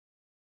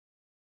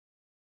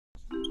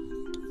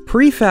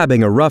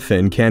Prefabbing a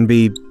rough-in can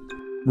be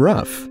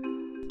rough.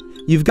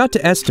 You've got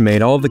to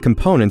estimate all of the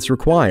components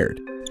required.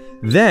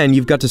 Then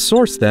you've got to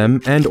source them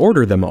and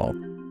order them all.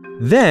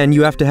 Then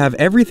you have to have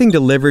everything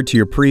delivered to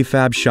your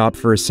prefab shop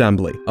for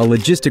assembly, a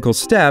logistical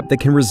step that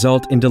can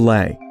result in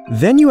delay.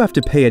 Then you have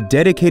to pay a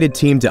dedicated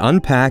team to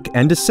unpack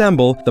and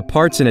assemble the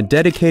parts in a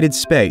dedicated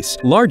space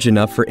large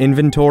enough for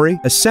inventory,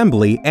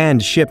 assembly,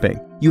 and shipping.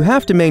 You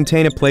have to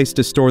maintain a place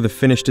to store the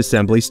finished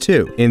assemblies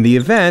too, in the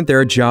event there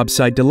are job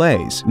site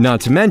delays, not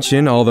to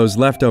mention all those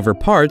leftover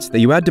parts that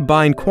you had to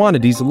buy in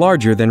quantities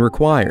larger than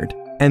required.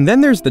 And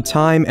then there's the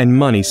time and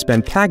money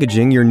spent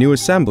packaging your new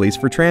assemblies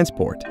for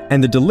transport,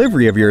 and the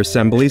delivery of your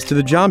assemblies to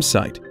the job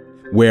site,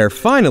 where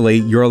finally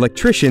your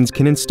electricians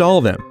can install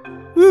them.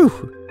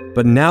 Whew!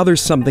 But now there's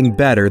something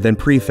better than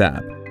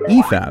prefab.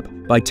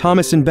 eFab by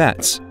Thomas &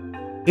 Betts.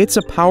 It's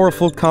a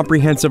powerful,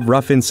 comprehensive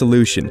rough-in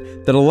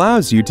solution that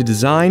allows you to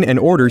design and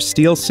order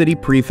Steel City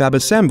prefab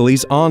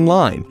assemblies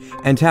online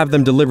and have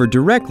them delivered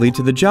directly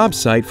to the job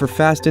site for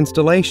fast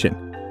installation.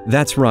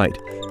 That's right,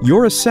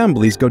 your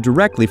assemblies go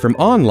directly from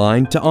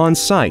online to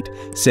on-site,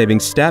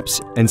 saving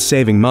steps and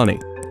saving money.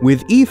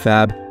 With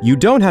eFab, you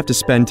don't have to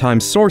spend time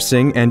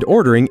sourcing and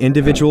ordering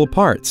individual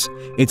parts.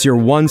 It's your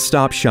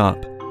one-stop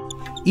shop.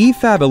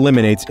 eFab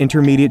eliminates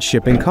intermediate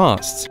shipping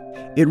costs.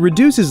 It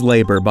reduces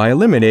labor by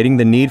eliminating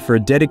the need for a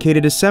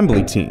dedicated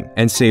assembly team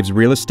and saves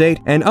real estate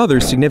and other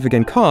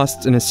significant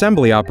costs an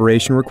assembly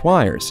operation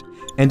requires,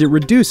 and it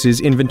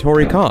reduces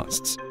inventory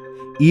costs.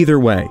 Either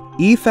way,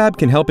 eFab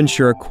can help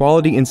ensure a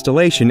quality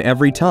installation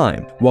every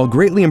time, while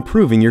greatly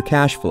improving your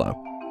cash flow.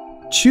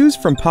 Choose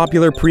from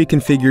popular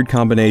pre-configured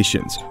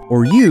combinations,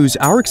 or use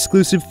our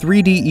exclusive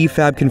 3D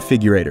eFab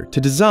configurator to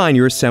design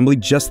your assembly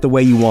just the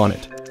way you want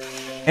it.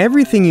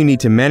 Everything you need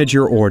to manage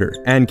your order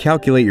and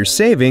calculate your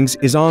savings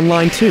is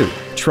online too.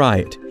 Try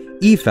it.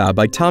 eFab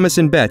by Thomas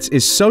 & Betts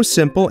is so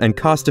simple and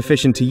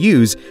cost-efficient to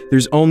use,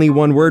 there's only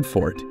one word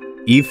for it: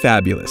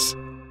 eFabulous.